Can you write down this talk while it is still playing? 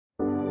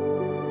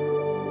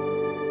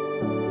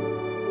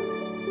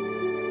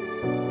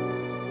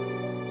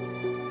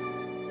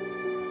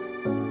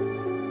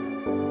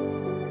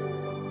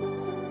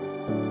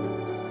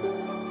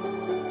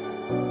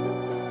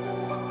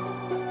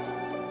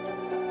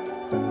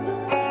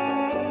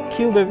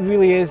Kielder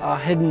really is a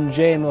hidden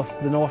gem of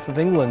the north of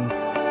England.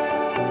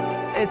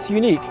 It's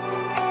unique.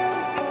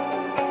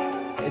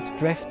 It's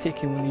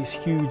breathtaking with these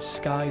huge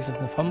skies of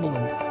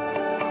Northumberland.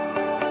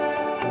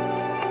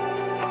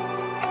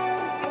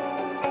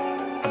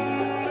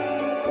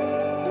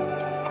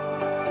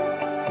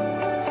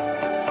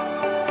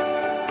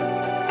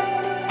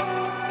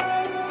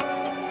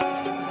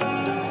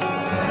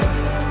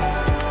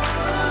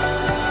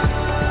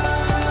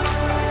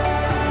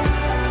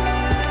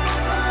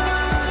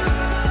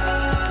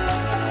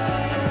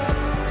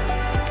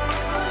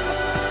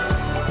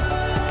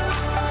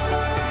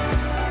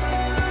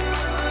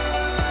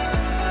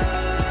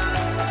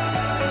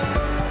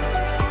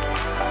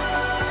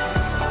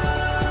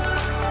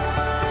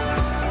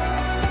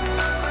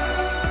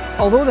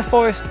 Although the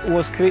forest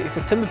was created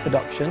for timber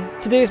production,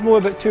 today is more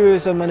about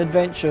tourism and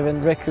adventure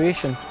and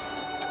recreation.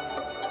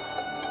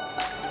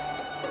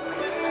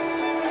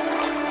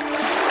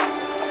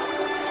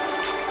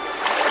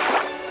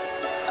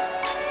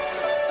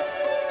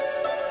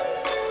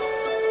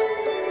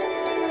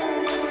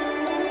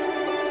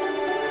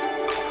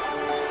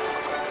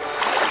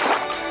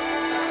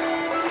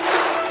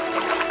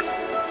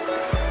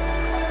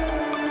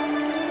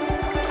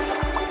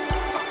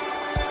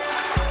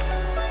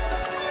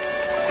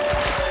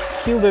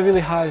 Kielder really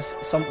has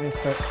something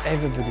for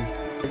everybody.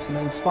 It's an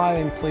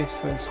inspiring place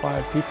for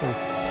inspired people.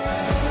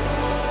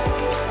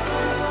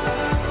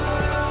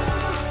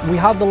 We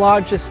have the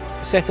largest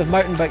set of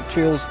mountain bike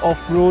trails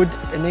off-road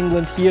in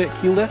England here at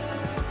Kielder.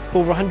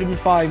 Over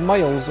 105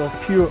 miles of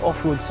pure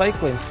off-road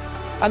cycling.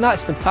 And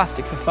that's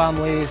fantastic for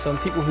families and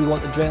people who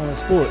want adrenaline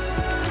sports.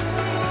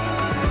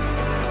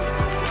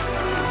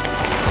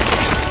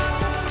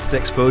 It's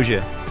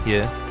exposure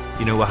here.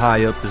 You know, we're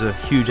high up, there's a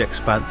huge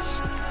expanse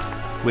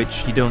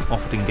which you don't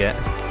often get.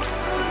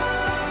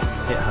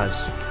 It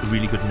has a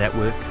really good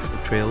network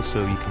of trails, so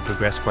you can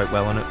progress quite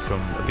well on it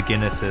from a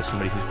beginner to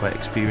somebody who's quite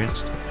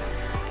experienced.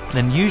 And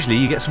then usually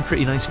you get some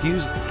pretty nice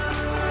views.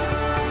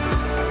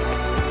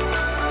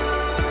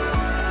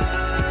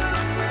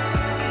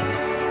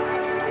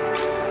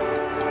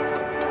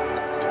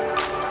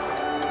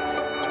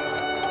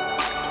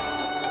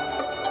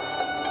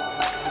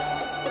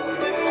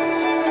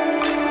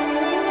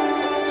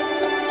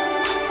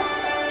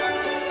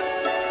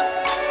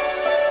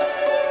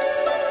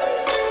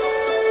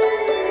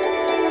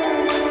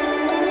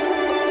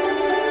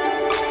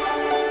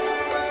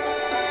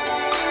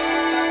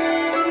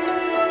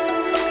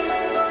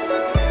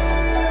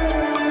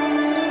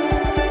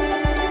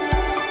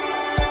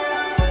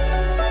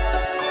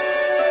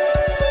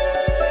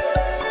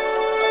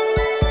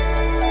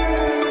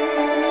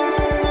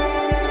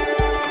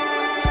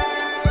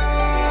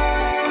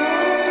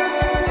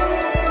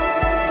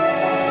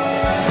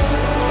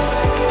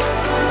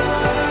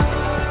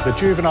 The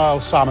juvenile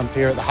salmon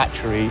here at the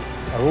hatchery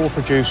are all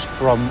produced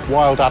from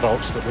wild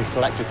adults that we've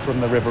collected from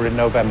the river in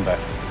November.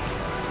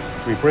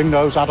 We bring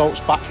those adults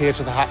back here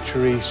to the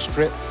hatchery,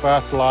 strip,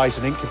 fertilise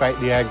and incubate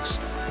the eggs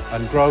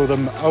and grow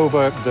them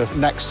over the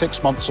next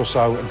 6 months or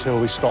so until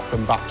we stock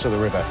them back to the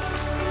river.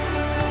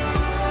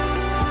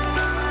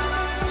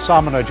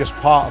 Salmon are just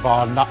part of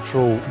our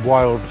natural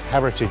wild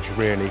heritage,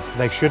 really.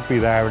 They should be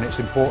there, and it's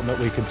important that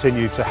we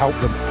continue to help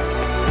them.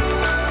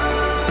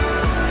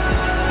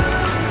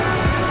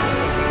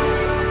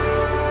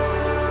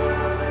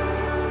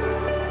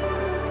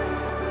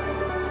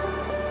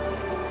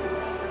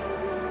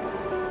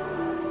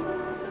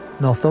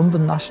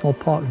 Northumberland National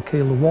Park and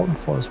Kielder Water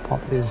Forest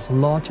Park is the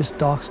largest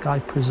dark sky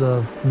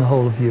preserve in the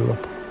whole of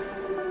Europe.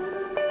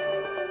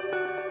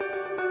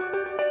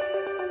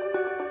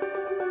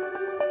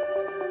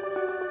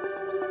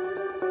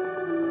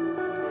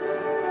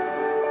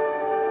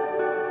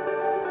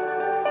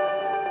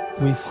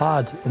 We've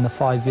had, in the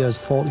 5 years,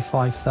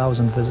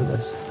 45,000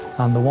 visitors,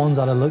 and the ones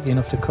that are lucky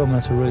enough to come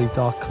at a really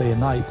dark, clear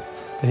night,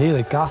 to hear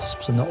the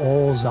gasps and the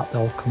awes that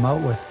they'll come out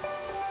with,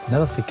 you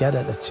never forget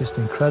it. It's just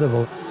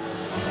incredible.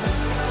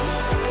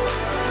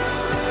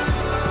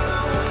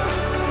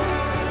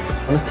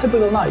 On a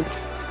typical night,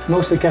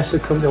 most of the guests who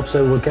come to the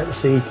observer will get to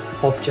see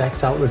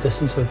objects out at a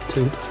distance of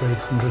 200 to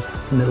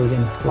 300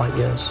 million light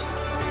years.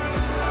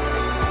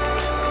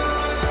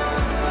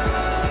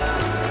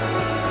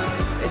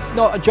 It's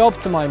not a job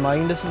to my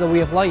mind, this is a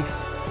way of life.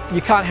 You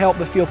can't help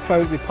but feel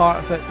proud to be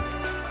part of it.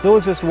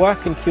 Those of us who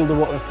work in Kielder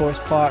Water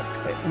Forest Park,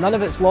 none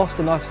of it's lost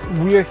on us.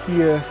 We're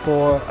here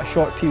for a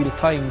short period of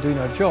time doing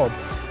our job,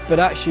 but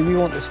actually we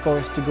want this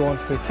forest to go on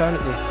for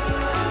eternity.